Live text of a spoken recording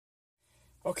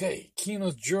Okay,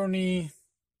 Kino's journey.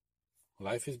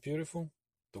 Life is beautiful.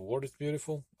 The world is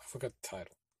beautiful. I forgot the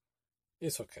title.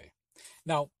 It's okay.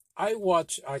 Now, I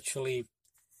watch actually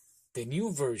the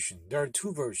new version. There are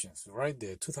two versions, right?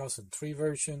 The 2003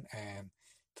 version and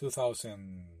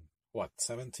 2000 what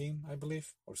 17, I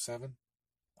believe, or 7.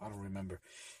 I don't remember.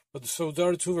 But so there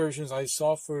are two versions. I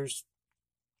saw first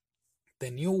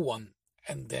the new one,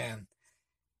 and then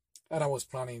and I was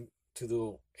planning to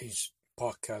do each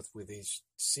podcast with each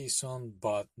season,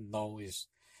 but no, is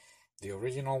the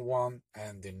original one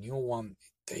and the new one.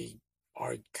 They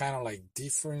are kind of like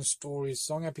different stories.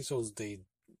 Some episodes they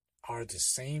are the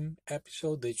same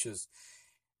episode. They just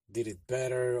did it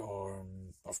better, or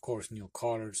of course new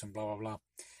colors and blah blah blah.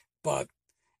 But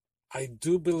I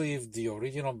do believe the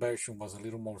original version was a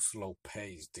little more slow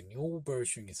paced. The new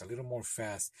version is a little more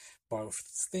fast, but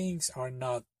things are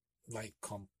not like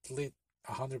complete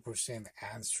 100%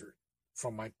 answered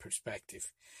from my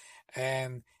perspective.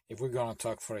 And if we're gonna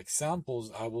talk for examples,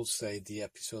 I will say the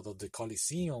episode of the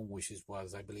Coliseum, which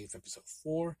was I believe episode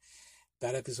 4.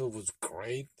 That episode was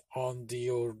great on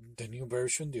the new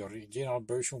version. The original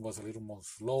version was a little more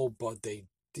slow, but they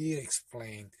did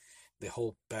explain the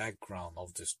whole background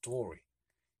of the story.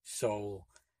 So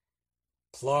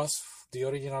plus the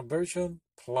original version,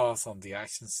 plus on the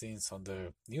action scenes on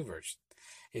the new version.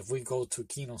 If we go to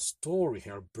Kino's story,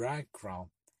 her background,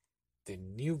 the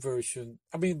new version,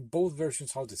 I mean, both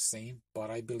versions are the same,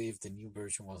 but I believe the new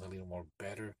version was a little more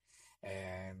better.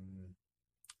 And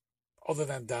other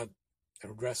than that,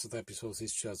 the rest of the episodes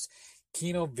is just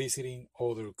Kino visiting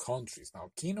other countries. Now,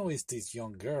 Kino is this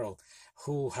young girl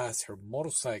who has her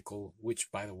motorcycle, which,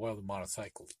 by the way, the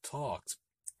motorcycle talks.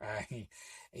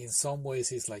 In some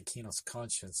ways, it's like Kino's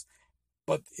conscience,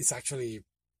 but it's actually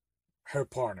her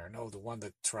partner, no, the one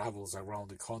that travels around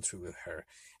the country with her.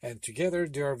 And together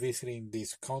they are visiting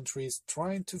these countries,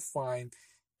 trying to find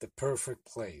the perfect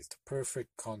place, the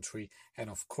perfect country. And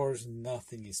of course,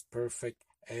 nothing is perfect.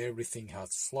 Everything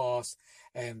has flaws.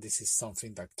 And this is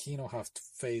something that Kino has to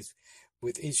face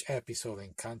with each episode,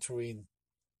 encountering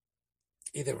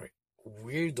either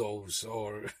weirdos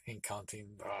or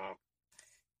encountering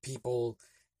people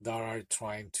that are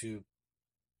trying to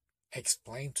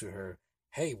explain to her,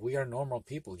 hey, we are normal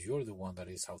people. You're the one that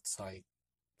is outside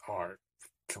our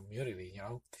community.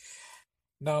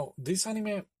 Now, this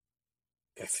anime,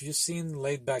 if you've seen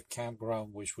Laid Back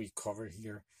Campground, which we cover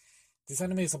here, this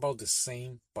anime is about the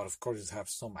same, but of course it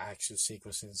has some action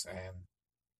sequences, and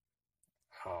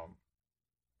um,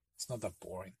 it's not that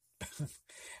boring.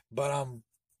 But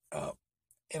uh,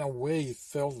 in a way, it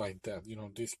felt like that.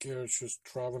 This girl just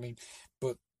traveling,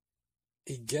 but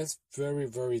it gets very,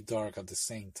 very dark at the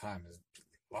same time. There's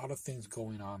a lot of things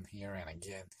going on here, and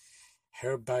again,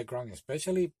 her background,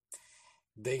 especially,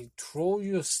 they throw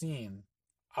you a scene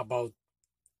about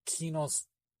Kino's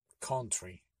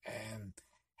country and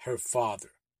her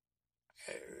father.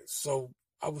 So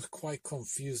I was quite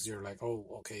confused there, like, oh,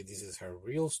 okay, this is her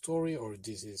real story, or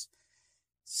this is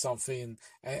something,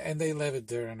 and they left it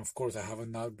there. And of course, I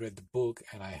haven't not read the book,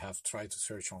 and I have tried to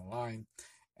search online,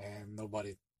 and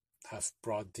nobody have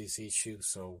brought this issue,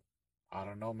 so I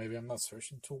don't know, maybe I'm not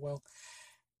searching too well.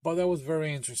 But that was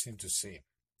very interesting to see.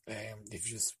 If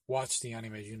you just watch the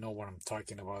anime, you know what I'm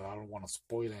talking about. I don't want to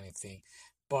spoil anything.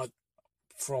 But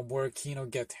from where Kino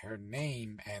get her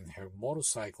name and her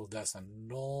motorcycle, that's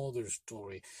another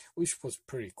story, which was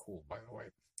pretty cool, by the way.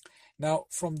 Now,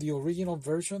 from the original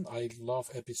version, I love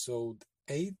episode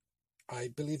 8. I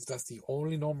believe that's the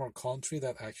only normal country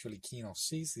that actually Kino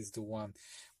sees, is the one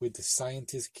with the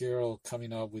scientist girl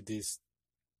coming up with this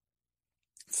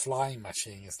flying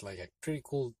machine. It's like a pretty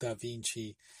cool Da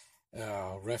Vinci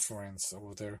reference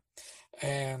over there.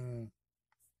 And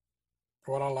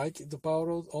what I like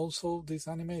about also this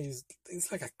anime is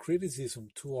it's like a criticism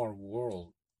to our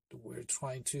world. We're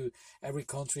trying to, every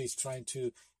country is trying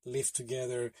to live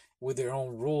together with their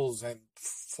own rules, and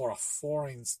for a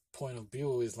foreign point of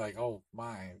view, is like, oh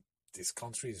my, this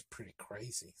country is pretty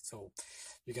crazy. So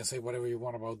you can say whatever you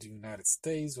want about the United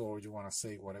States, or you want to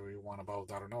say whatever you want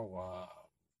about, I don't know,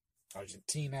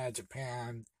 Argentina,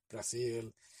 Japan,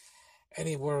 Brazil,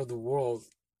 anywhere of the world.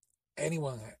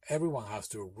 Everyone has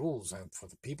their rules, and for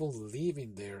the people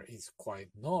living there, it's quite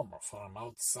normal. For an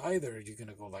outsider, you're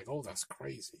gonna go like, "Oh, that's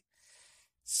crazy."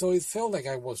 So it felt like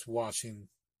I was watching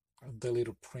The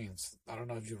Little Prince. I don't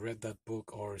know if you read that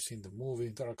book or seen the movie.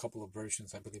 There are a couple of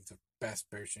versions. I believe the best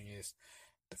version is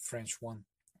the French one.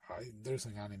 There's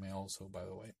an anime also, by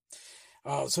the way.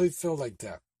 So it felt like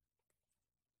that.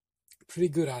 Pretty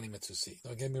good anime to see.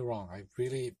 Don't get me wrong. I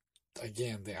really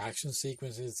again, the action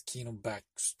sequences, Kino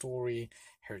backstory,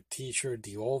 her teacher,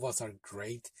 the OVAs are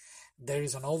great. There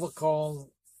is an OVA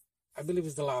called, I believe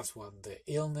it's the last one, the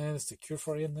illness, the cure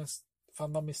for illness, if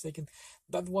I'm not mistaken.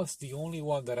 That was the only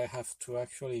one that I have to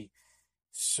actually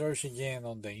search again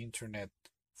on the internet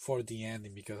for the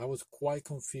ending because I was quite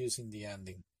confused in the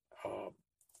ending.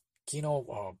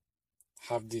 Kino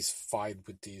have this fight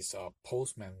with this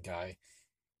postman guy,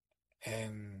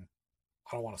 and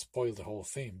I don't want to spoil the whole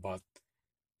thing, but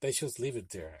they just leave it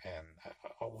there, and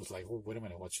I was like, oh, wait a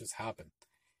minute, what just happened?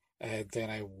 And then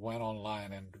I went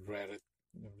online and read it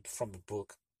from the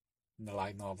book, the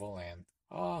light novel, and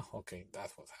okay,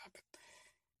 that's what happened.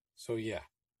 So yeah,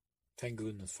 thank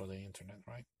goodness for the internet,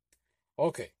 right?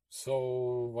 Okay,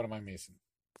 so what am I missing?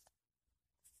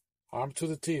 Armed to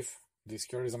the Teeth. This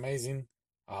girl is amazing.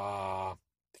 The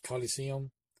Coliseum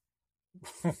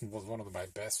was one of my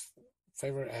best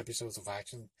favorite episodes of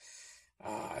action.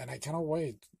 And I cannot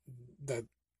wait that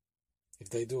if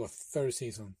they do a third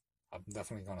season, I'm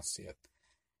definitely gonna see it.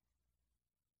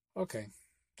 Okay,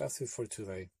 that's it for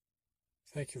today.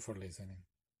 Thank you for listening.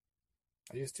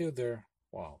 Are you still there?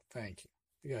 Wow, thank you.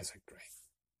 You guys are great.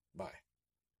 Bye.